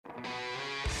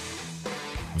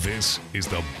This is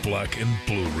the Black and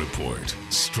Blue Report,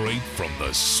 straight from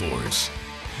the source.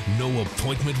 No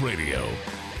appointment radio,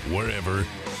 wherever,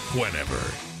 whenever.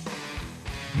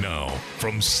 Now,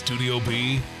 from Studio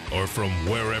B or from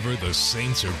wherever the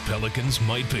Saints or Pelicans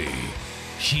might be,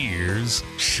 here's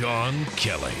Sean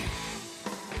Kelly.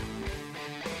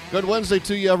 Good Wednesday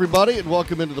to you, everybody, and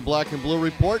welcome into the Black and Blue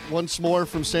Report. Once more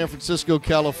from San Francisco,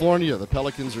 California. The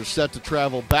Pelicans are set to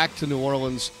travel back to New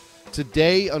Orleans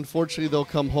today. Unfortunately, they'll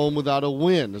come home without a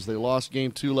win as they lost Game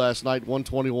 2 last night,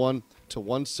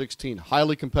 121-116.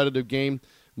 Highly competitive game.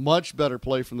 Much better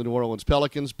play from the New Orleans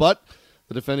Pelicans, but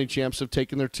the defending champs have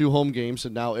taken their 2 home games,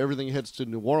 and now everything heads to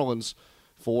New Orleans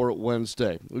for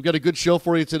Wednesday. We've got a good show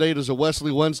for you today. It is a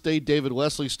Wesley Wednesday. David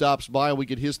Wesley stops by, and we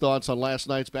get his thoughts on last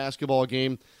night's basketball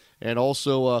game and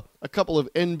also a couple of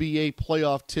NBA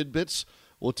playoff tidbits.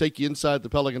 We'll take you inside the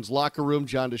Pelicans locker room.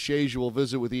 John DeShazier will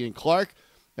visit with Ian Clark.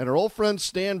 And our old friend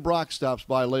Stan Brock stops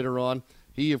by later on.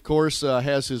 He, of course,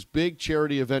 has his big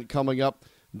charity event coming up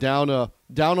down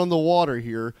on the water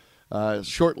here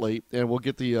shortly, and we'll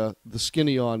get the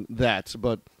skinny on that.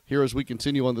 But here as we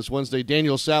continue on this Wednesday,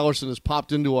 Daniel Salerson has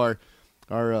popped into our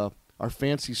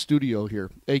fancy studio here,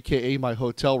 a.k.a. my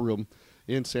hotel room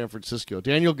in San Francisco.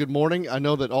 Daniel, good morning. I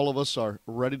know that all of us are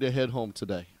ready to head home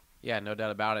today. Yeah, no doubt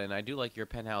about it. And I do like your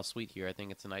penthouse suite here. I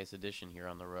think it's a nice addition here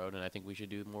on the road, and I think we should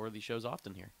do more of these shows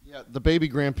often here. Yeah, the baby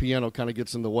grand piano kind of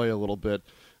gets in the way a little bit.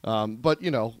 But,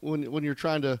 you know, when you're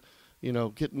trying to,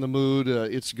 get in the mood,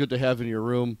 it's good to have in your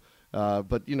room.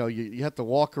 But, you have to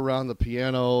walk around the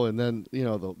piano, and then,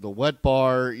 the wet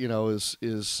bar,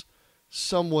 is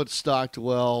somewhat stocked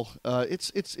well.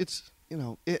 It's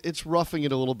roughing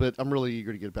it a little bit. I'm really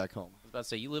eager to get back home. I was about to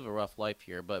say, you live a rough life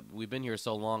here, but we've been here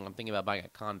so long, I'm thinking about buying a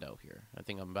condo here. I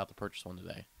think I'm about to purchase one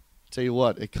today. Tell you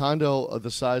what, a condo of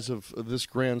the size of this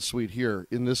grand suite here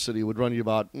in this city would run you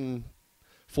about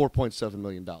 $4.7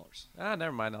 million.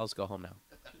 Never mind. I'll just go home now.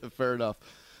 Fair enough.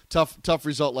 Tough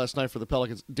result last night for the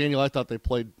Pelicans. Daniel, I thought they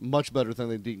played much better than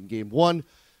they did in Game 1.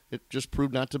 It just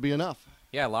proved not to be enough.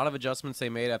 Yeah, a lot of adjustments they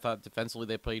made. I thought defensively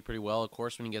they played pretty well. Of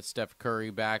course, when you get Steph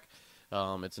Curry back,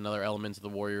 it's another element to the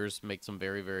Warriors. Makes them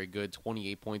very, very good.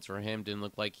 28 points for him. Didn't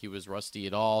look like he was rusty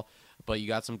at all. But you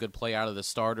got some good play out of the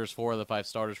starters, 4 of the 5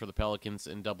 starters for the Pelicans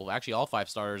in actually all 5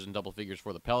 starters in double figures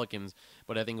for the Pelicans.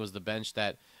 But I think it was the bench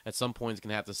that at some point is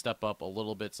going to have to step up a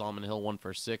little bit. Solomon Hill 1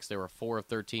 for 6. They were 4 of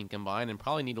 13 combined and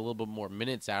probably need a little bit more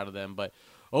minutes out of them. But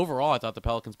overall, I thought the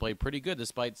Pelicans played pretty good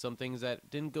despite some things that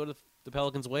didn't go to the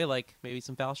Pelicans' way, like maybe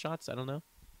some foul shots. I don't know.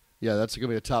 Yeah, that's going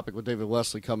to be a topic with David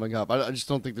Wesley coming up. I just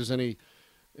don't think there's any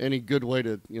good way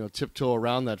to tiptoe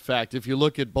around that fact. If you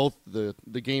look at both the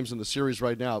games in the series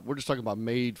right now, we're just talking about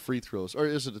made free throws, or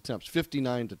is it attempts?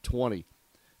 59-20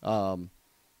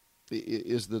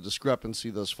 is the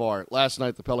discrepancy thus far. Last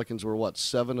night the Pelicans were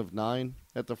 7 of 9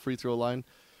 at the free throw line,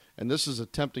 and this is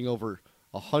attempting over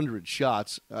 100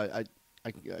 shots. I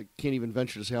can't even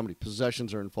venture to say how many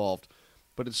possessions are involved,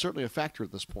 but it's certainly a factor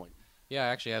at this point. Yeah, I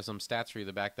actually have some stats for you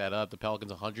to back that up. The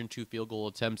Pelicans, 102 field goal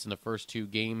attempts in the first 2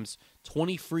 games,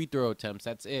 20 free throw attempts.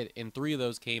 That's it. And 3 of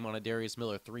those came on a Darius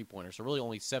Miller three-pointer, so really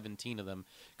only 17 of them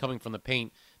coming from the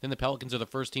paint. Then the Pelicans are the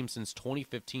first team since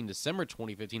 2015, December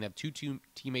 2015, have 2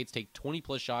 teammates take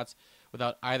 20-plus shots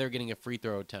without either getting a free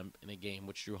throw attempt in a game,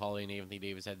 which Drew Holiday and Anthony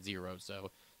Davis had 0.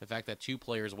 So the fact that 2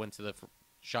 players went to the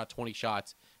shot 20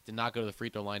 shots, did not go to the free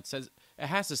throw line, says it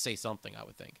has to say something, I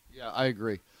would think. Yeah, I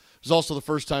agree. It was also the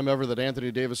first time ever that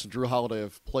Anthony Davis and Drew Holiday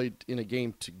have played in a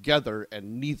game together,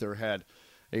 and neither had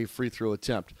a free throw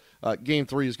attempt. Game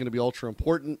 3 is going to be ultra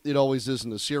important. It always is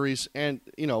in the series, and,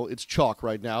 it's chalk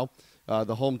right now.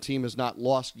 The home team has not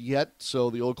lost yet, so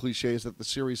the old cliche is that the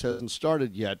series hasn't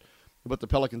started yet, but the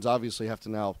Pelicans obviously have to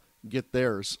now get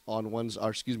theirs on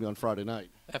Friday night.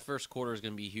 That first quarter is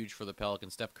going to be huge for the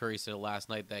Pelicans. Steph Curry said last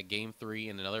night that Game 3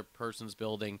 in another person's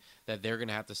building that they're going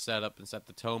to have to set up and set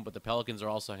the tone, but the Pelicans are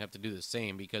also going to have to do the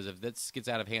same, because if this gets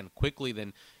out of hand quickly,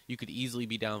 then you could easily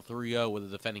be down 3-0 with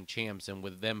the defending champs, and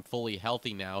with them fully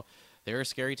healthy now, they're a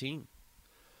scary team.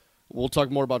 We'll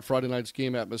talk more about Friday night's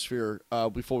game atmosphere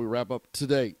before we wrap up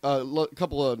today. A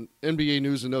couple of NBA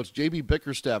news and notes. J.B.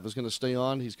 Bickerstaff is going to stay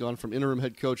on. He's gone from interim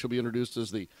head coach. He'll be introduced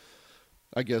as the,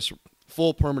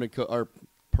 full permanent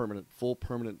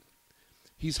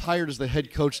He's hired as the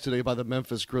head coach today by the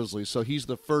Memphis Grizzlies, so he's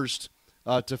the first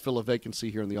to fill a vacancy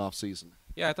here in the offseason.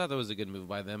 Yeah, I thought that was a good move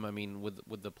by them. I mean,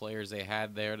 with the players they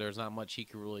had there's not much he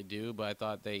could really do, but I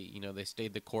thought they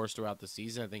stayed the course throughout the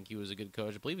season. I think he was a good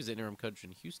coach. I believe he's an interim coach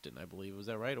in Houston, I believe. Was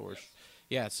that right? Or yes.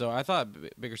 Yeah, so I thought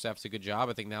Bickerstaff's a good job.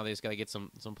 I think now they just got to get some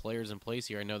players in place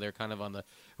here. I know they're kind of on the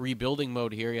rebuilding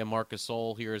mode here. Yeah, Marcus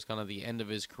Sol here is kind of the end of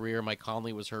his career. Mike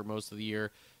Conley was hurt most of the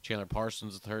year. Chandler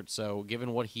Parsons was hurt. So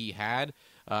given what he had,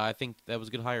 I think that was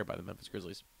a good hire by the Memphis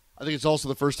Grizzlies. I think it's also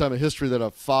the first time in history that a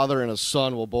father and a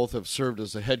son will both have served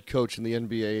as a head coach in the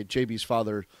NBA. JB's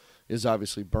father is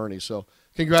obviously Bernie. So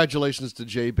congratulations to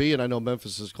JB, and I know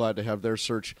Memphis is glad to have their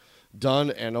search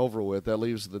done and over with. That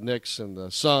leaves the Knicks and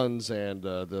the Suns and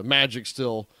the Magic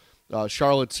still,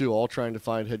 Charlotte too, all trying to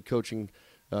find head coaching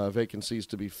vacancies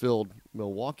to be filled.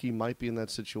 Milwaukee might be in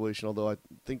that situation, although I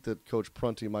think that Coach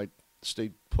Prunty might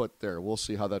stay put there. We'll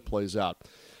see how that plays out.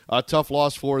 Tough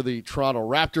loss for the Toronto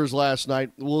Raptors last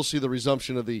night. We'll see the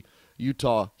resumption of the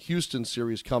Utah-Houston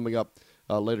series coming up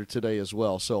later today as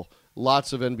well. So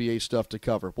lots of NBA stuff to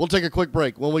cover. We'll take a quick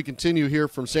break. When we continue here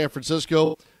from San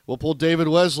Francisco, we'll pull David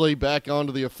Wesley back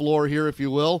onto the floor here, if you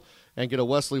will, and get a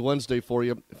Wesley Wednesday for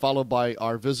you, followed by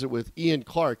our visit with Ian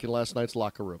Clark in last night's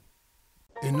locker room.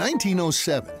 In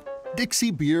 1907,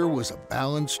 Dixie Beer was a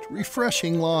balanced,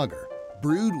 refreshing lager,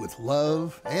 brewed with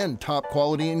love and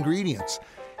top-quality ingredients.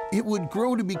 It would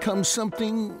grow to become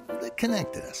something that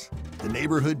connected us, the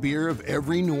neighborhood beer of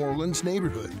every New Orleans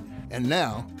neighborhood. And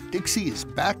now, Dixie is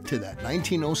back to that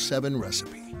 1907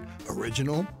 recipe,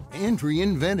 original and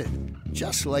reinvented,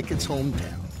 just like its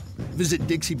hometown. Visit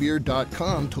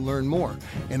DixieBeer.com to learn more,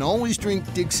 and always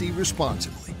drink Dixie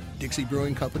responsibly. Dixie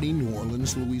Brewing Company, New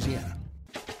Orleans, Louisiana.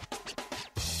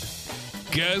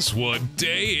 Guess what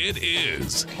day it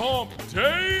is? Hump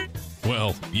Day?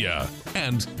 Well, yeah,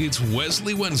 and it's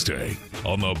Wesley Wednesday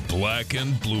on the Black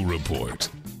and Blue Report.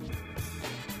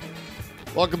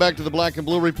 Welcome back to the Black and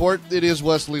Blue Report. It is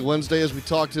Wesley Wednesday, as we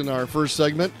talked in our first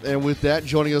segment. And with that,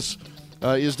 joining us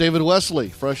is David Wesley,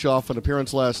 fresh off an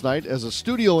appearance last night as a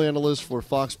studio analyst for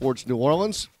Fox Sports New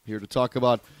Orleans, here to talk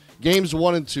about games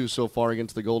 1 and 2 so far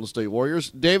against the Golden State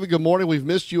Warriors. David, good morning. We've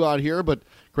missed you out here, but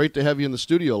great to have you in the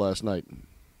studio last night.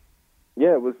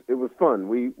 Yeah, it was fun.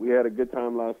 We had a good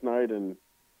time last night, and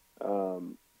a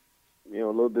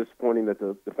little disappointing that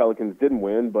the Pelicans didn't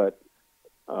win, but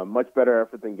much better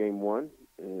effort than Game 1.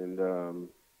 And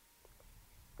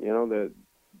the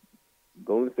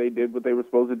Golden State did what they were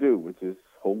supposed to do, which is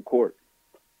hold court.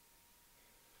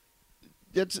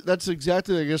 That's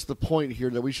exactly, I guess, the point here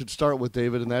that we should start with,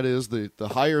 David, and that is the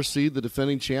higher seed, the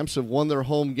defending champs, have won their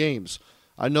home games.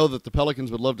 I know that the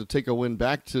Pelicans would love to take a win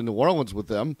back to New Orleans with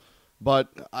them, but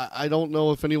I don't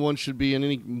know if anyone should be in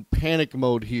any panic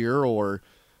mode here or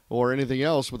anything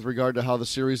else with regard to how the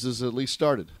series is at least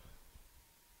started.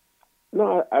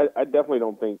 No, I definitely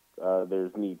don't think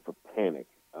there's need for panic.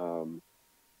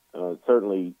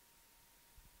 Certainly,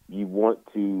 you want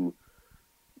to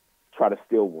try to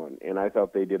steal one, and I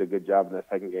thought they did a good job in that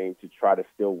second game to try to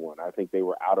steal one. I think they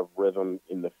were out of rhythm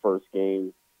in the first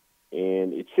game,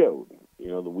 and it showed.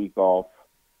 The week off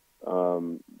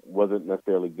wasn't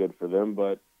necessarily good for them,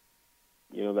 but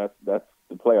that's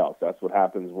the playoffs. That's what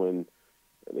happens when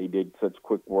they did such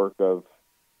quick work of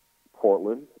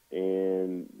Portland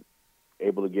and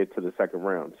able to get to the second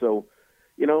round. So,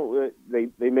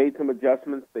 they made some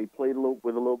adjustments. They played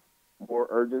with a little more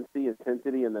urgency,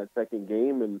 intensity in that second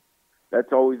game, and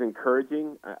that's always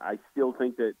encouraging. I still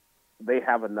think that they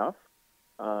have enough.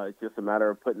 It's just a matter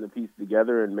of putting the pieces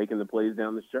together and making the plays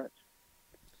down the stretch.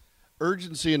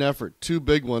 Urgency and effort, two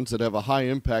big ones that have a high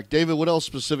impact. David, what else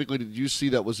specifically did you see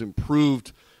that was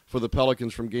improved for the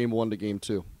Pelicans from Game 1 to Game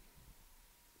 2?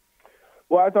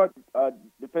 Well, I thought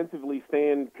defensively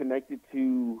staying connected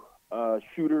to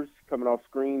shooters coming off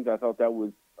screens, I thought that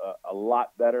was a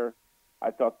lot better.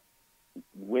 I thought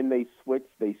when they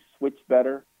switched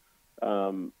better.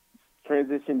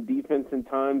 Transition defense in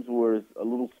times was a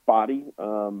little spotty,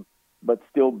 but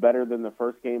still better than the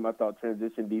first game. I thought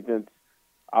transition defense,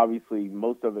 obviously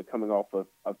most of it coming off of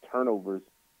turnovers,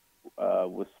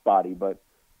 was spotty, but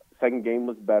second game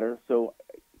was better. So,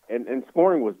 and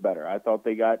scoring was better. I thought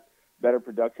they got better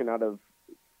production out of,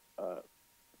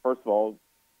 first of all,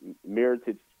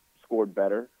 Mirotic scored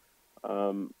better.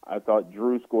 I thought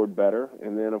Drew scored better.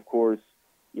 And then, of course,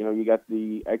 you got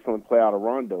the excellent play out of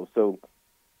Rondo. So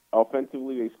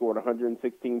offensively, they scored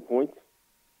 116 points.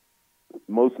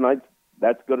 Most nights,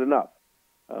 that's good enough.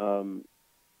 And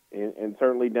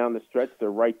certainly down the stretch, they're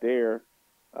right there.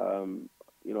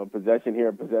 Possession here,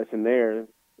 a possession there.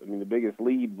 I mean, the biggest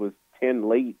lead was 10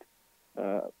 late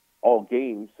all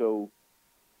game. So,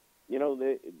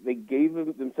 they gave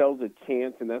themselves a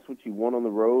chance, and that's what you want on the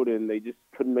road, and they just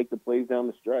couldn't make the plays down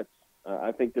the stretch.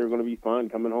 I think they're going to be fine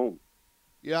coming home.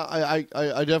 Yeah,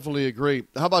 I definitely agree.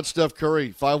 How about Steph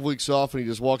Curry? 5 weeks off, and he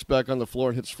just walks back on the floor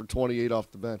and hits for 28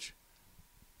 off the bench.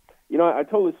 I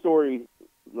told a story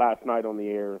last night on the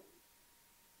air.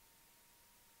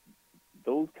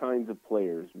 Those kinds of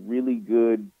players, really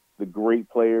good, the great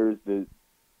players, the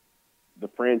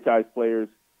franchise players,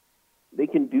 they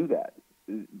can do that.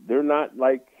 They're not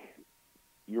like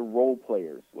your role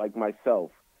players, like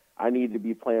myself. I needed to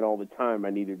be playing all the time. I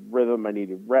needed rhythm. I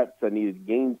needed reps. I needed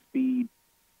game speed.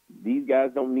 These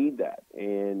guys don't need that.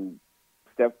 And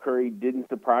Steph Curry didn't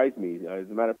surprise me. As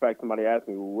a matter of fact, somebody asked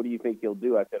me, well, what do you think he'll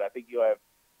do? I said, I think he'll have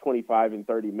 25 and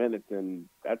 30 minutes, and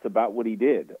that's about what he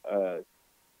did.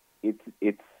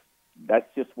 That's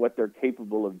just what they're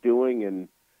capable of doing. And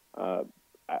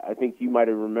I think you might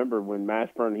have remembered when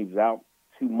Mashburn, he was out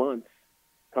 2 months,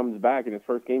 comes back, in his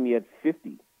first game he had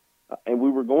 50. And we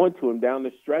were going to him down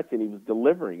the stretch, and he was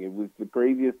delivering. It was the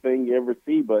craziest thing you ever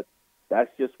see, but that's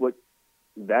just what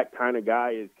that kind of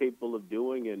guy is capable of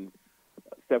doing, and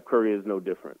Steph Curry is no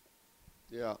different.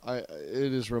 Yeah,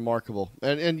 it is remarkable,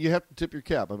 and you have to tip your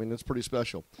cap. I mean, it's pretty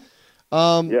special.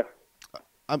 Yeah.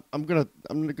 I'm gonna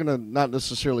not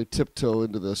necessarily tiptoe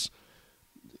into this.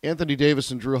 Anthony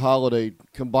Davis and Drew Holiday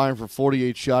combined for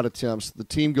 48 shot attempts. The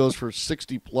team goes for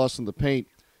 60 plus in the paint.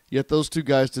 Yet those two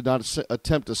guys did not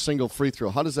attempt a single free throw.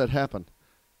 How does that happen?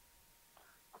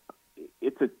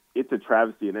 It's a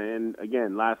travesty. And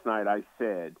again, last night I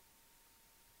said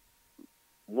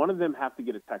one of them have to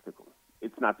get a technical.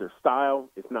 It's not their style.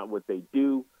 It's not what they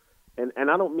do. And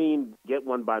I don't mean get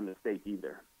one by mistake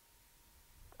either.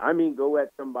 I mean, go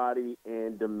at somebody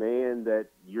and demand that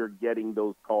you're getting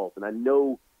those calls. And I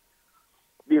know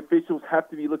the officials have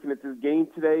to be looking at this game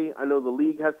today. I know the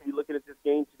league has to be looking at this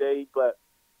game today. But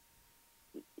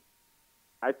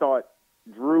I thought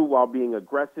Drew, while being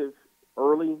aggressive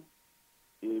early,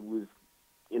 it was,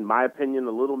 in my opinion,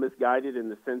 a little misguided in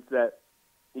the sense that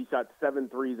he shot 7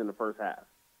 threes in the first half.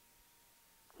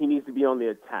 He needs to be on the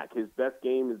attack. His best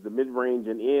game is the mid-range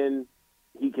and in.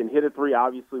 He can hit a three,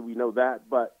 obviously, we know that,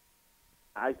 but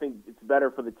I think it's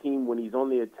better for the team when he's on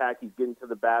the attack, he's getting to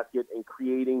the basket and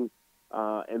creating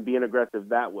and being aggressive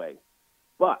that way.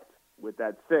 But with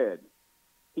that said,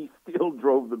 he still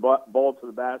drove the ball to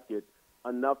the basket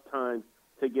enough times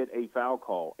to get a foul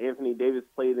call. Anthony Davis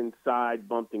played inside,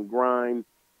 bumped and grind,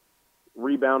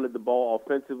 rebounded the ball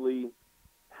offensively.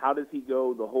 How does he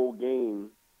go the whole game?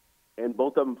 And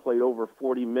both of them played over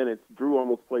 40 minutes. Drew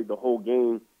almost played the whole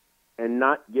game and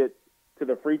not get to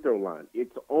the free throw line.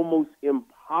 It's almost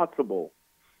impossible,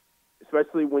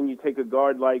 especially when you take a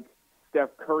guard like Steph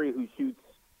Curry, who shoots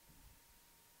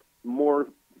more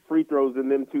free throws than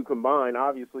them two combined,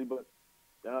 obviously. But,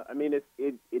 I mean,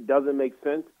 it doesn't make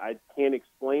sense. I can't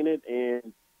explain it.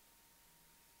 And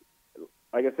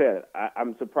like I said,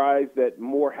 I'm surprised that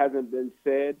more hasn't been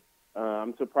said.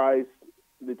 I'm surprised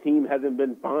the team hasn't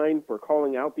been fined for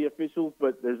calling out the officials,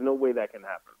 but there's no way that can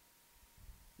happen.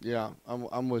 Yeah,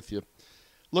 I'm with you.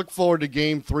 Look forward to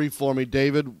Game 3 for me,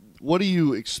 David. What do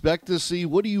you expect to see?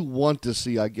 What do you want to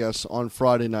see, I guess, on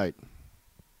Friday night?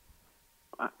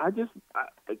 I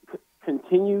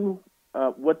continue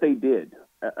what they did.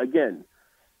 Again,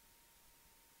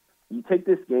 you take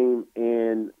this game,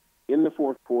 and in the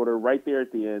fourth quarter, right there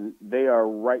at the end, they are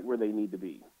right where they need to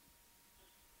be.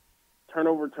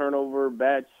 Turnover,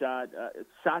 bad shot.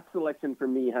 Shot selection for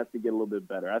me has to get a little bit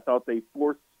better. I thought they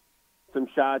forced some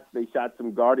shots. They shot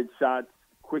some guarded shots,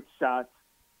 quick shots.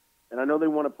 And I know they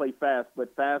want to play fast,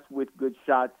 but fast with good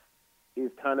shots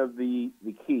is kind of the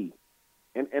key.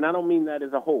 And I don't mean that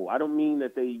as a whole. I don't mean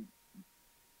that they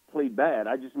played bad.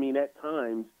 I just mean at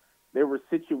times there were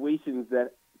situations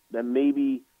that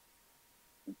maybe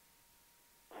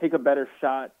take a better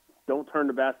shot, don't turn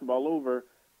the basketball over,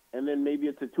 and then maybe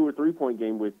it's a 2 or 3 point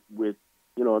game with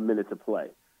a minute to play.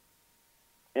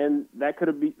 And that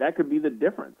could be the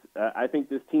difference. I think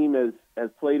this team has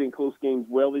played in close games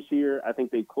well this year. I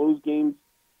think they closed games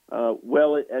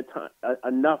well at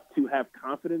enough to have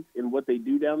confidence in what they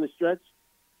do down the stretch.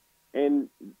 And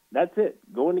that's it.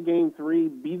 Go into Game 3,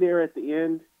 be there at the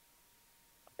end,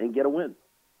 and get a win.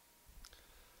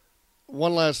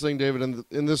 One last thing, David,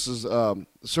 and this is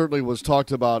certainly was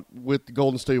talked about with the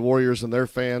Golden State Warriors and their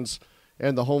fans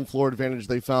and the home floor advantage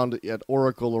they found at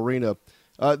Oracle Arena.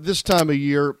 This time of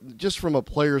year, just from a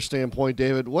player standpoint,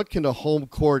 David, what can a home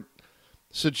court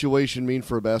situation mean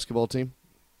for a basketball team?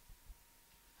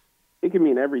 It can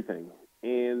mean everything.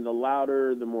 And the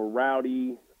louder, the more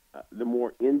rowdy, the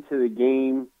more into the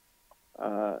game,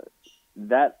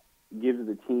 that gives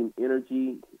the team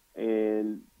energy,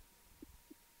 and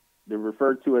they're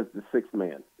referred to as the sixth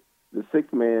man. The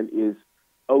sixth man is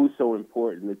so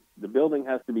important. The building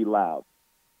has to be loud.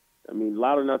 I mean,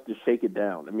 loud enough to shake it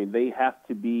down. I mean, they have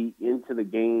to be into the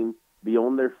game, be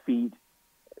on their feet,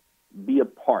 be a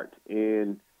part.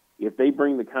 And if they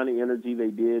bring the kind of energy they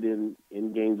did in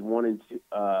games 1 and 2,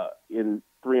 in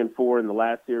 3 and 4 in the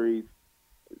last series,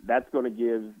 that's going to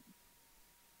give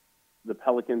the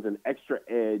Pelicans an extra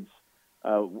edge.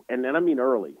 And I mean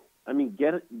early. I mean,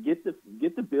 get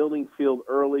the building filled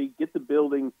early, get the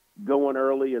building going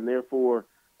early, and therefore,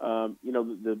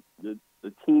 the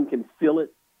team can feel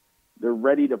it. They're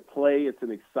ready to play. It's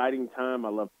an exciting time. I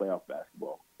love playoff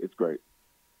basketball. It's great.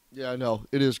 Yeah, I know.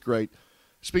 It is great.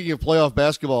 Speaking of playoff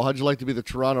basketball, how'd you like to be the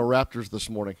Toronto Raptors this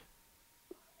morning?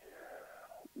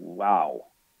 Wow.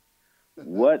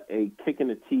 What a kick in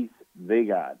the teeth they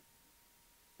got.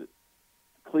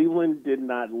 Cleveland did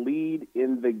not lead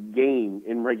in the game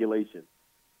in regulation.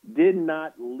 Did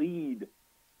not lead.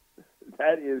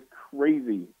 That is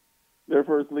crazy. Their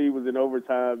first lead was in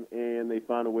overtime, and they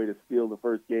found a way to steal the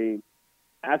first game.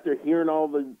 After hearing all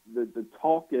the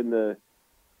talk and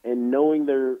knowing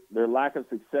their lack of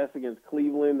success against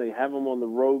Cleveland, they have them on the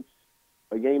ropes,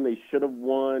 a game they should have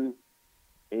won,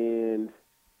 and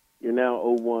you're now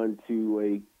 0-1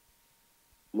 to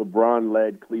a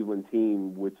LeBron-led Cleveland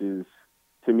team, which is,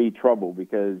 to me, trouble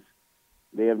because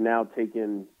they have now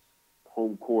taken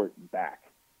home court back.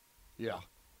 Yeah.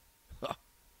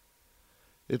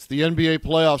 It's the NBA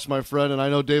playoffs, my friend, and I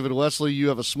know, David Wesley, you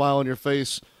have a smile on your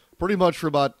face pretty much for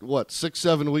about,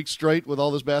 6-7 weeks straight with all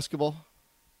this basketball?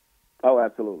 Oh,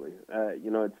 absolutely.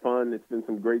 It's fun. It's been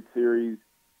some great series,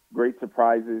 great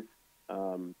surprises.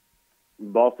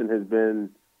 Boston has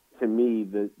been, to me,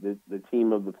 the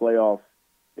team of the playoffs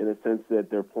in a sense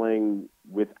that they're playing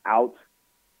without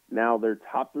now their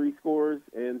top 3 scorers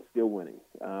and still winning.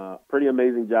 Pretty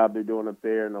amazing job they're doing up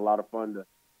there, and a lot of fun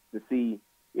to see.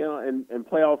 And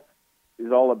playoffs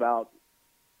is all about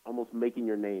almost making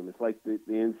your name. It's like the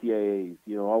NCAAs.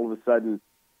 All of a sudden,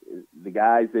 the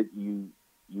guys that you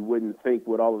wouldn't think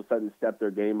would all of a sudden step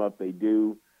their game up, they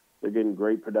do. They're getting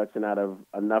great production out of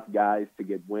enough guys to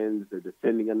get wins. They're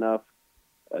defending enough.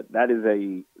 That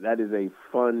is a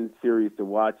fun series to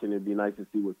watch, and it'd be nice to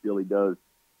see what Philly does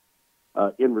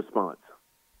in response.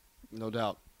 No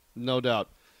doubt. No doubt.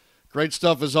 Great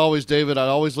stuff as always, David. I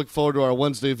always look forward to our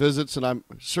Wednesday visits, and I'm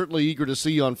certainly eager to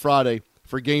see you on Friday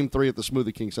for Game 3 at the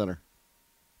Smoothie King Center.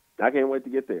 I can't wait to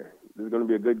get there. This is going to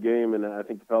be a good game, and I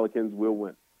think the Pelicans will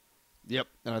win. Yep,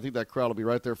 and I think that crowd will be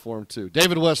right there for him, too.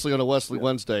 David Wesley on a Wesley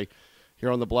Wednesday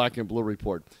here on the Black and Blue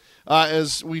Report.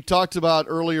 As we talked about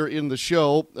earlier in the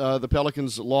show, the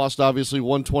Pelicans lost, obviously,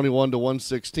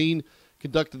 121-116,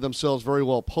 conducted themselves very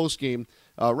well post-game.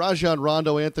 Rajon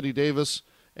Rondo, Anthony Davis,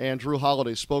 and Drew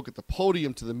Holiday spoke at the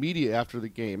podium to the media after the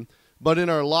game. But in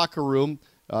our locker room,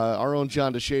 our own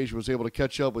John DeShage was able to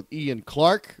catch up with Ian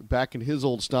Clark back in his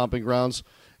old stomping grounds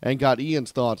and got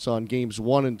Ian's thoughts on games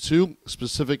 1 and 2,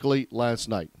 specifically last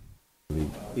night.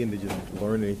 Ian, did you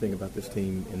learn anything about this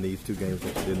team in these 2 games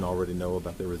that you didn't already know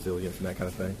about their resilience and that kind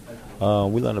of thing?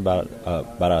 We learned about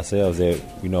ourselves that,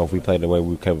 if we play the way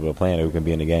we're capable of playing, we can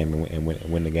be in the game and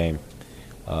win the game.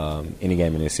 Any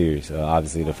game in this series.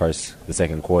 Obviously, the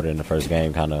second quarter in the first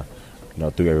game kind of,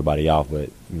 threw everybody off.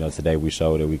 But today we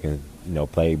showed that we can,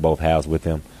 play both halves with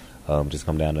them. Just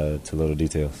come down to little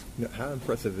details. How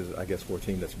impressive is it, I guess, for a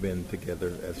team that's been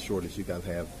together as short as you guys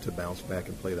have to bounce back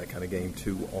and play that kind of game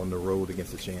 2 on the road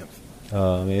against the champs?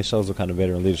 It shows what kind of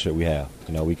veteran leadership we have.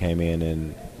 We came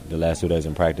in the last 2 days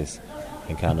in practice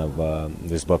and kind of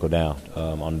just buckled down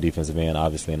on the defensive end,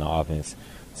 obviously in the offense,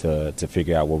 to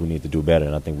figure out what we need to do better,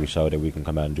 and I think we showed that we can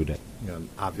come out and do that.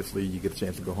 Obviously, you get a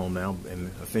chance to go home now, and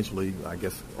essentially, I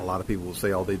guess a lot of people will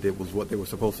say all they did was what they were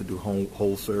supposed to do,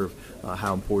 whole serve.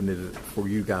 How important is it for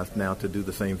you guys now to do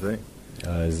the same thing?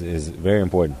 It's very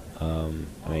important.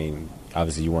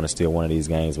 Obviously, you want to steal one of these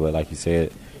games, but like you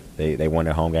said, they won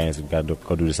their home games. We've got to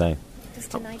go do the same. Does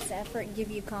tonight's effort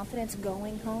give you confidence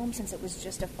going home since it was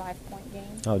just a 5-point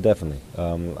game? Oh, definitely.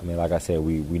 Like I said,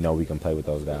 we know we can play with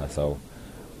those guys, so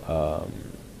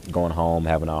going home,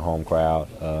 having our home crowd,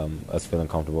 us feeling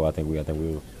comfortable, I think we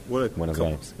will win those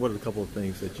games. What are a couple of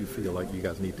things that you feel like you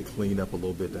guys need to clean up a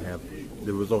little bit to have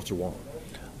the results you want?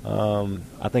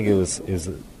 I think it was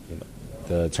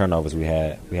the turnovers we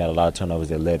had. We had a lot of turnovers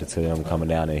that led to them coming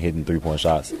down and hitting 3-point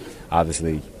shots.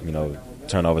 Obviously,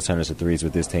 turnovers turn into threes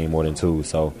with this team more than 2.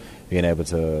 So being able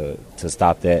to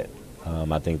stop that,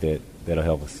 I think that'll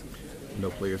help us.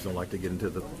 Players don't like to get into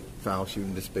the foul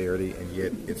shooting disparity, and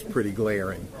yet it's pretty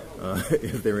glaring.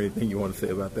 Is there anything you want to say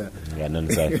about that? Yeah, nothing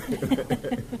to say.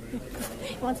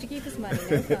 He wants to keep his money,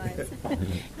 no fines.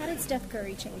 How did Steph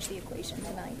Curry change the equation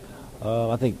tonight?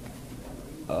 I think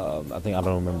I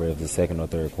don't remember if the second or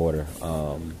third quarter.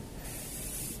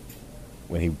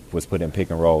 when he was put in pick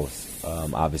and rolls.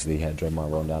 Obviously, he had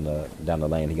Draymond rolling down the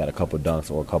lane. He got a couple dunks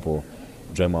or a couple.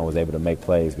 Draymond was able to make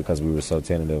plays because we were so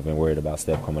tentative and worried about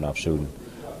Steph coming off shooting.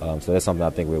 So that's something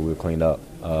I think we'll clean up.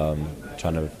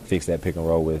 Trying to fix that pick and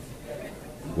roll with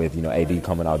AD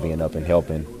coming out, being up and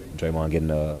helping. Draymond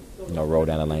getting a roll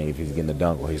down the lane. If he's getting the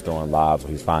dunk or he's throwing lobs or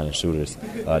he's finding shooters,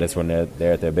 that's when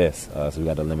they're at their best. So we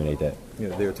got to eliminate that.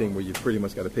 They're a team where you pretty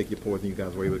much got to pick your poison. You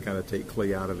guys were able to kind of take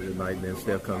Clay out of it tonight, and then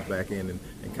Steph comes back in and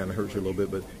kind of hurts you a little bit.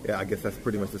 But, yeah, I guess that's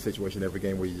pretty much the situation every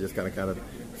game where you just kind of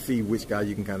see which guy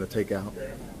you can kind of take out.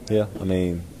 Yeah, I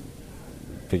mean,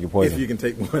 pick your poison. If you can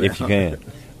take one If you can.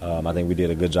 I think we did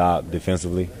a good job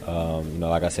defensively.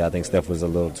 Like I said, I think Steph was a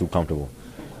little too comfortable.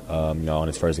 On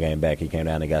his first game back, he came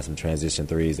down and got some transition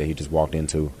threes that he just walked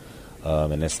into.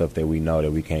 And that's stuff that we know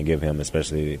that we can't give him,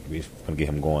 especially if we're going to get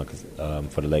him going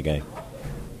for the late game.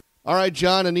 All right,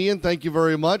 John and Ian, thank you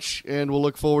very much. And we'll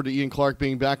look forward to Ian Clark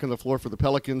being back on the floor for the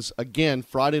Pelicans again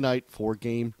Friday night for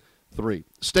Game 3.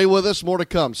 Stay with us. More to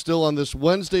come still on this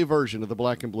Wednesday version of the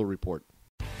Black and Blue Report.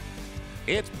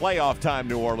 It's playoff time,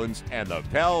 New Orleans, and the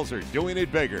Pels are doing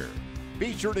it bigger.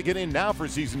 Be sure to get in now for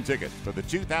season tickets for the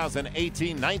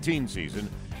 2018-19 season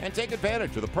and take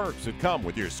advantage of the perks that come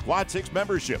with your Squad 6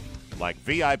 membership, like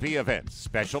VIP events,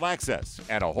 special access,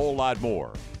 and a whole lot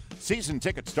more. Season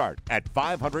tickets start at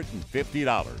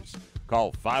 $550.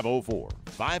 Call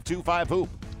 504-525-HOOP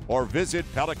or visit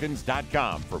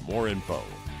Pelicans.com for more info.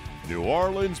 New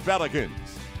Orleans Pelicans,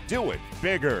 do it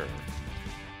bigger.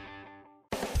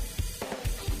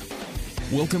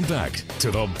 Welcome back to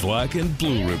the Black and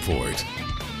Blue Report.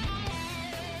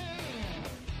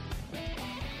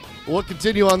 We'll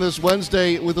continue on this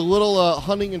Wednesday with a little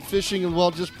hunting and fishing and,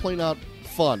 well, just plain out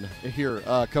fun here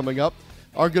coming up.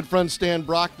 Our good friend Stan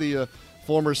Brock, the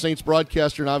former Saints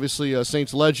broadcaster and obviously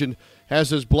Saints legend, has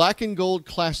his Black and Gold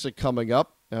Classic coming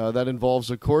up. That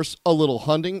involves, of course, a little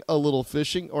hunting, a little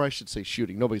fishing, or I should say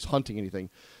shooting. Nobody's hunting anything.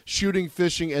 Shooting,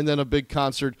 fishing, and then a big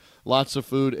concert, lots of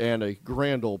food, and a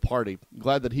grand old party.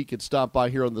 Glad that he could stop by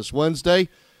here on this Wednesday.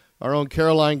 Our own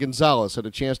Caroline Gonzalez had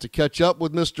a chance to catch up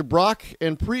with Mr. Brock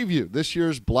and preview this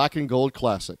year's Black and Gold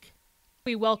Classic.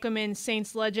 We welcome in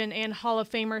Saints legend and Hall of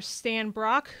Famer Stan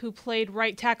Brock, who played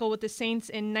right tackle with the Saints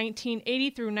in 1980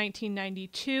 through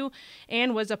 1992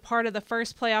 and was a part of the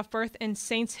first playoff berth in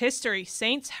Saints history.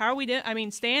 Saints, how are we doing?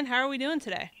 Stan, how are we doing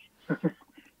today?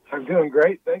 I'm doing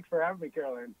great. Thanks for having me,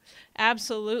 Caroline.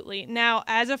 Absolutely. Now,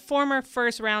 as a former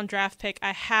first-round draft pick,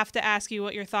 I have to ask you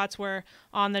what your thoughts were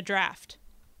on the draft.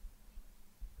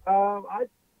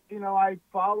 I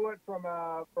follow it from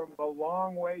a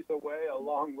long ways away, a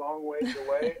long ways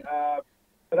away.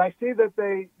 But I see that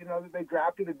they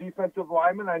drafted a defensive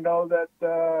lineman. I know that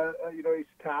he's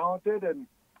talented, and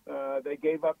they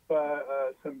gave up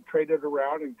traded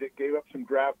around and gave up some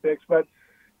draft picks. But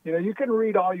you can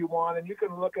read all you want, and you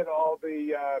can look at all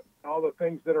the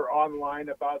things that are online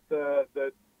about the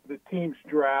team's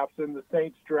drafts and the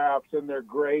Saints drafts and their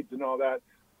grades and all that.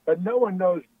 But no one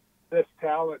knows this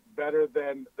talent better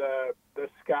than the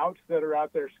scouts that are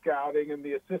out there scouting and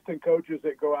the assistant coaches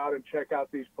that go out and check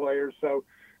out these players. So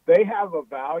they have a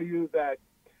value that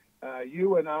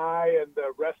you and I and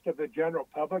the rest of the general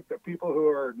public, the people who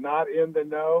are not in the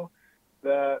know,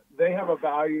 they have a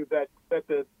value that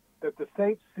the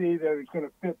Saints see that is going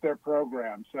to fit their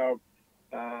program. So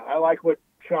I like what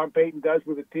Sean Payton does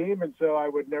with the team, and so I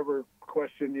would never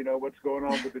question, what's going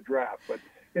on with the draft. But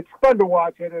it's fun to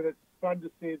watch it, and it's fun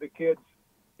to see the kids,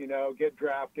 get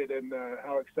drafted and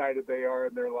how excited they are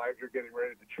and their lives are getting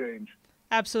ready to change.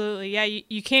 Absolutely. Yeah,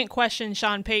 you can't question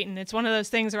Sean Payton. It's one of those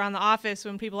things around the office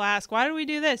when people ask, why do we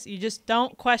do this? You just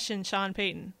don't question Sean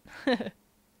Payton.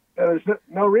 There's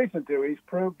no reason to. He's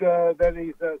proved that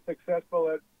he's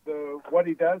successful at what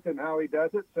he does and how he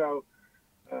does it. So,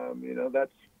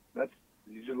 that's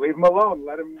you just leave him alone.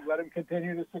 Let him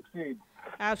continue to succeed.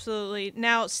 Absolutely.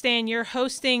 Now, Stan, you're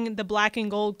hosting the Black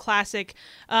and Gold Classic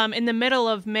in the middle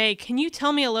of May. Can you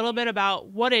tell me a little bit about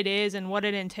what it is and what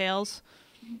it entails?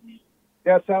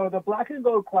 Yeah, so the Black and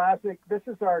Gold Classic, this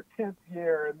is our 10th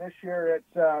year, and this year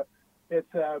it's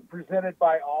presented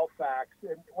by Allfax.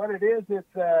 And what it is,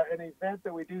 it's an event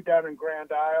that we do down in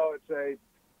Grand Isle. It's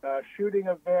a shooting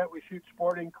event. We shoot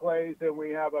sporting clays, and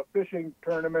we have a fishing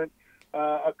tournament,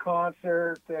 a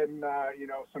concert, and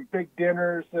some big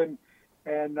dinners.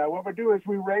 And what we do is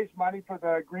we raise money for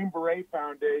the Green Beret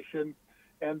Foundation.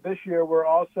 And this year we're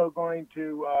also going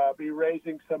to be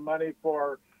raising some money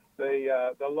for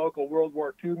the local World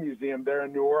War II museum there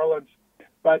in New Orleans.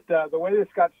 But the way this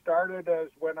got started is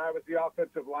when I was the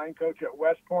offensive line coach at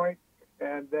West Point,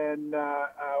 and then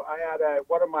I had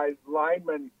one of my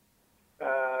linemen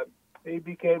he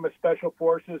became a special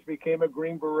forces, became a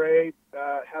Green Beret,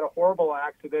 had a horrible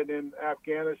accident in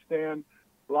Afghanistan,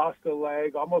 lost a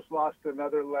leg, almost lost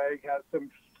another leg, had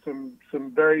some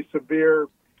very severe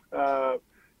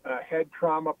head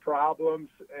trauma problems.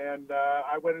 And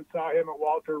I went and saw him at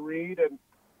Walter Reed,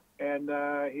 and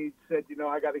he said,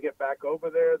 I got to get back over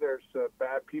there. There's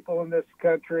bad people in this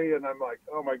country. And I'm like,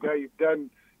 oh my God, you've done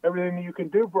everything that you can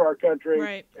do for our country.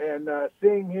 Right. And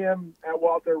seeing him at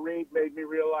Walter Reed made me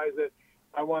realize that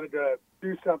I wanted to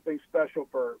do something special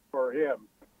for him.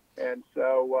 And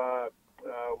so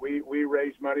we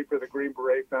raised money for the Green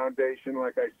Beret Foundation,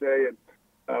 like I say, and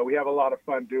we have a lot of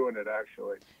fun doing it,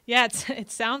 actually. Yeah, it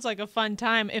sounds like a fun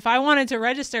time. If I wanted to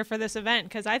register for this event,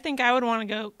 because I think I would want to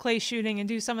go clay shooting and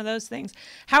do some of those things,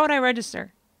 how would I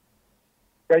register?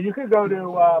 Yeah, you can go to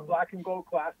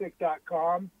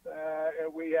blackandgoldclassic.com,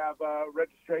 and we have a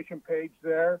registration page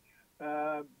there.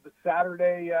 The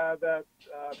Saturday,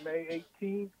 May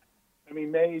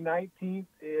 19th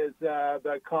is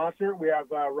the concert. We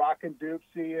have Rockin'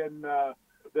 Doopsie, and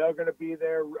they're going to be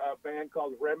there. A band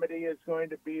called Remedy is going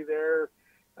to be there.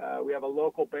 We have a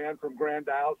local band from Grand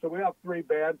Isle. So we have 3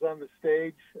 bands on the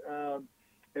stage, and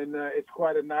it's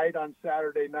quite a night on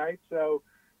Saturday night. So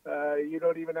you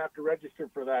don't even have to register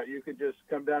for that. You can just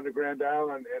come down to Grand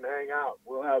Isle and hang out.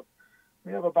 We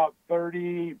have about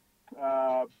 30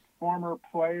 former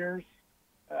players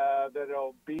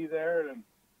that'll be there, and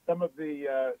some of the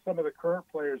current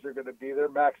players are going to be there.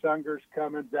 Max Unger's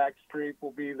coming. Zach Streep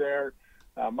will be there.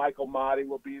 Michael Motti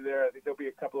will be there. I think there'll be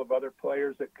a couple of other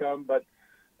players that come, but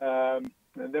and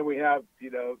then we have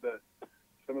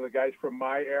some of the guys from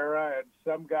my era and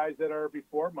some guys that are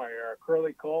before my era.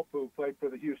 Curly Culp, who played for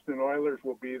the Houston Oilers,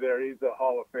 will be there. He's a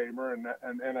Hall of Famer and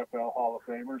an NFL Hall of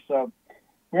Famer. So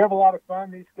we have a lot of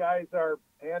fun. These guys are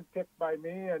handpicked by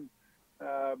me, and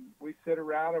we sit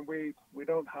around and we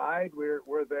don't hide.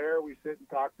 We're there. We sit and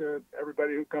talk to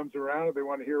everybody who comes around. If they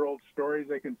want to hear old stories,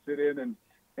 they can sit in and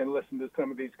listen to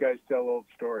some of these guys tell old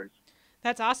stories.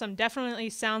 That's awesome. Definitely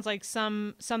sounds like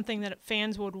something that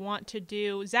fans would want to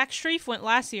do. Zach Streif went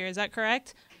last year. Is that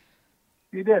correct?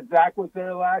 He did. Zach was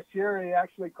there last year. He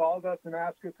actually called us and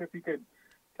asked us if he could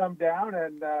come down,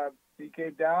 and he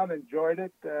came down, enjoyed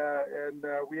it, and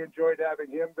we enjoyed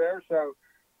having him there. So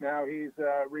now he's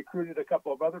recruited a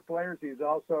couple of other players. He's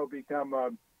also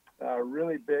become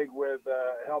really big with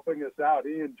helping us out.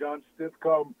 He and John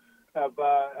Stithcomb have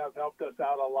helped us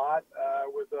out a lot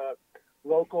with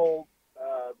local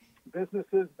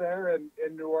businesses there in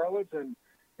New Orleans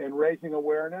and raising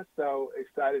awareness. So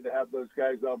excited to have those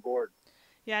guys on board.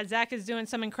 Yeah, Zach is doing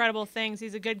some incredible things.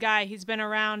 He's a good guy. He's been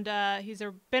around.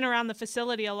 Been around the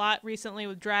facility a lot recently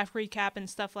with draft recap and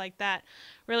stuff like that.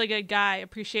 Really good guy.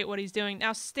 Appreciate what he's doing.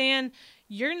 Now, Stan,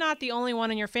 you're not the only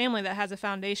one in your family that has a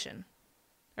foundation,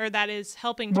 or that is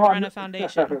helping to run a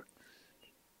foundation.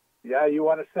 Yeah, you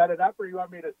want to set it up, or you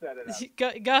want me to set it up?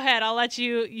 Go ahead. I'll let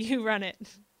you run it.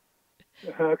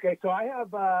 Okay, so I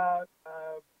have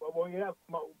we have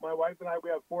my wife and I. We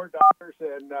have 4 daughters,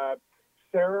 and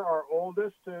Sarah, our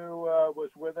oldest, who was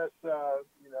with us,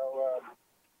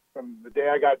 from the day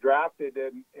I got drafted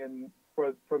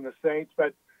from the Saints.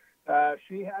 But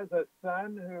she has a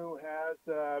son who has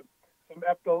some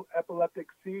epileptic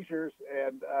seizures,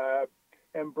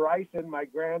 and Bryson, my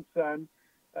grandson,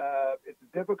 it's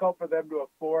difficult for them to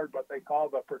afford what they call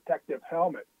the protective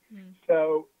helmet. Mm.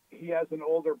 So he has an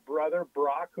older brother,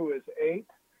 Brock, who is 8,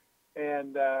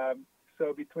 and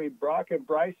so between Brock and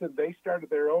Bryson, they started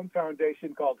their own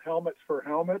foundation called Helmets for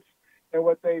Helmets. And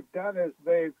what they've done is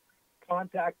they've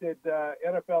contacted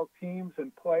NFL teams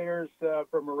and players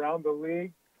from around the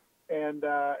league and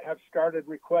have started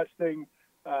requesting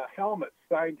helmets,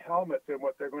 signed helmets. And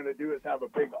what they're going to do is have a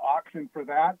big auction for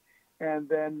that. And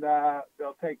then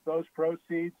they'll take those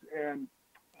proceeds, and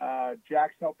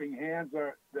Jack's Helping Hands,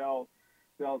 they'll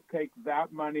take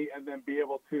that money and then be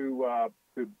able to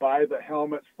buy the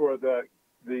helmets for the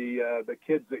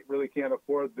kids that really can't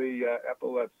afford the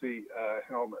epilepsy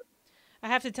helmet. I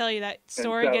have to tell you, that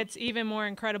story gets even more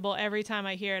incredible every time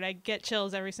I hear it. I get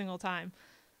chills every single time.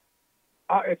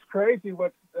 It's crazy.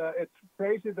 It's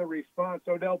crazy, the response.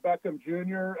 Odell Beckham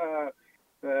Jr.,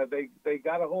 they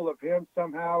got a hold of him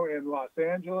somehow in Los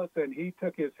Angeles, and he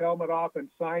took his helmet off and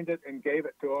signed it and gave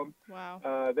it to him.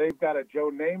 Wow. They've got a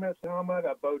Joe Namath helmet,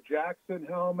 a Bo Jackson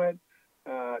helmet.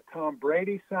 Tom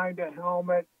Brady signed a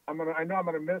helmet. I know I'm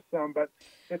going to miss some, but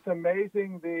it's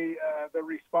amazing the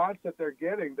response that they're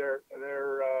getting. They're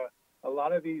a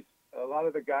lot of the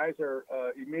guys are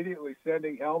immediately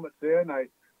sending helmets in.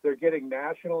 They're getting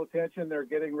national attention. They're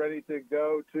getting ready to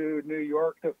go to New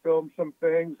York to film some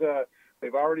things.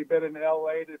 They've already been in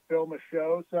L.A. to film a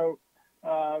show. So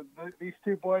These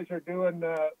two boys are doing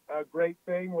a great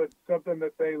thing with something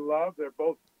that they love. They're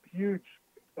both huge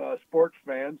sports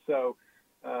fans, so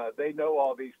they know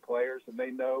all these players and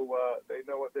they know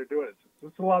what they're doing.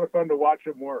 It's a lot of fun to watch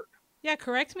them work. Yeah,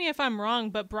 correct me if I'm wrong,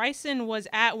 but Bryson was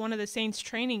at one of the Saints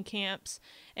training camps,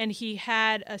 and he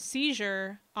had a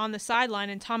seizure on the sideline,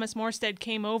 and Thomas Morstead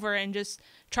came over and just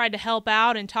tried to help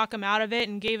out and talk him out of it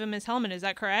and gave him his helmet. Is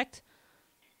that correct?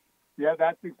 Yeah,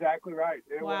 that's exactly right.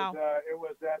 Wow. It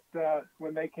was that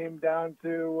when they came down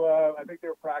to, I think they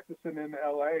were practicing in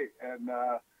L.A.,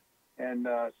 and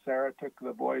Sarah took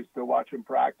the boys to watch him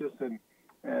practice,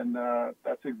 and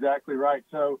that's exactly right.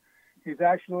 So he's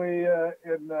actually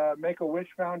in the Make-A-Wish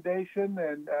Foundation,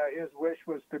 and his wish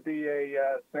was to be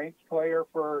a Saints player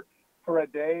for a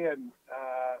day, and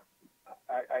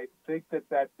I think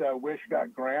that wish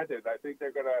got granted. I think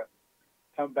they're going to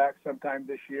come back sometime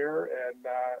this year,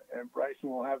 and Bryson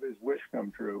will have his wish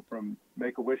come true from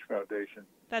Make-A-Wish Foundation.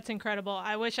 That's incredible.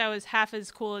 I wish I was half as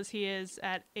cool as he is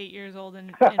at 8 years old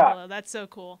and below. That's so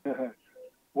cool.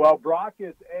 Well, Brock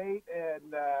is 8,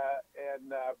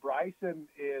 and Bryson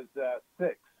is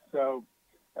 6. So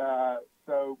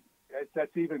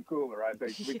that's even cooler, I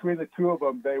think. Between the two of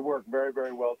them, they work very,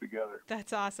 very well together.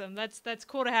 That's awesome. That's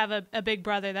cool to have a big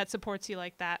brother that supports you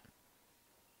like that.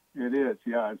 It is,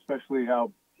 yeah, especially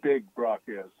how big Brock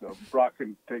is. So Brock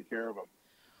can take care of him.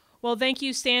 Well, thank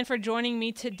you, Stan, for joining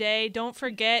me today. Don't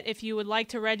forget, if you would like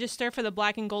to register for the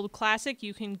Black and Gold Classic,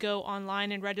 you can go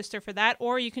online and register for that,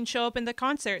 or you can show up in the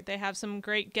concert. They have some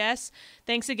great guests.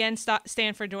 Thanks again,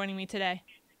 Stan, for joining me today.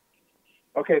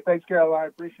 Okay, thanks, Caroline.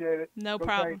 Appreciate it. No Go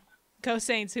problem. Saints. Go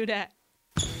Saints. Who dat?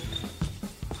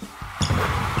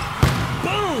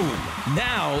 Boom!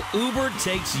 Now, Uber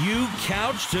takes you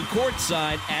couch to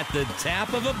courtside at the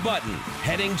tap of a button.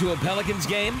 Heading to a Pelicans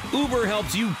game? Uber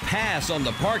helps you pass on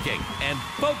the parking and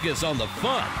focus on the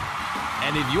fun.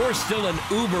 And if you're still an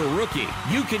Uber rookie,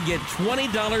 you can get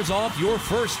 $20 off your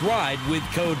first ride with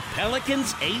code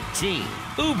Pelicans18.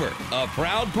 Uber, a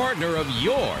proud partner of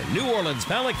your New Orleans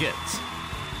Pelicans.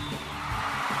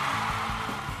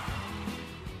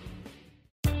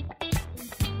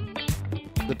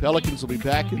 The Pelicans will be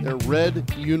back in their red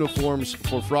uniforms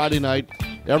for Friday night.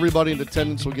 Everybody in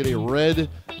attendance will get a red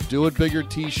Do It Bigger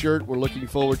t-shirt. We're looking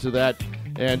forward to that.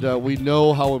 And we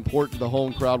know how important the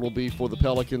home crowd will be for the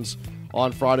Pelicans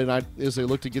on Friday night as they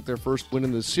look to get their first win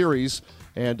in the series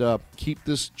and keep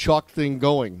this chalk thing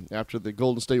going after the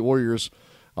Golden State Warriors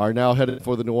are now headed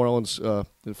for the New Orleans, for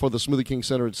the Smoothie King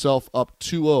Center itself, up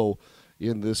 2-0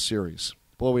 in this series.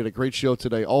 Boy, we had a great show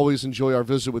today. Always enjoy our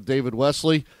visit with David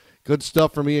Wesley. Good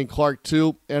stuff from Ian Clark,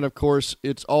 too. And, of course,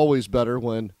 it's always better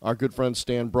when our good friend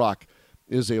Stan Brock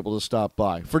is able to stop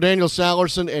by. For Daniel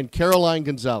Sallerson and Caroline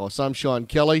Gonzalez, I'm Sean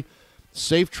Kelly.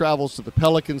 Safe travels to the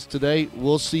Pelicans today.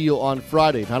 We'll see you on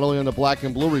Friday, not only on the Black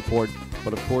and Blue Report,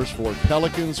 but, of course, for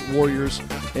Pelicans Warriors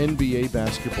NBA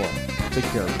basketball. Take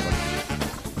care, everybody.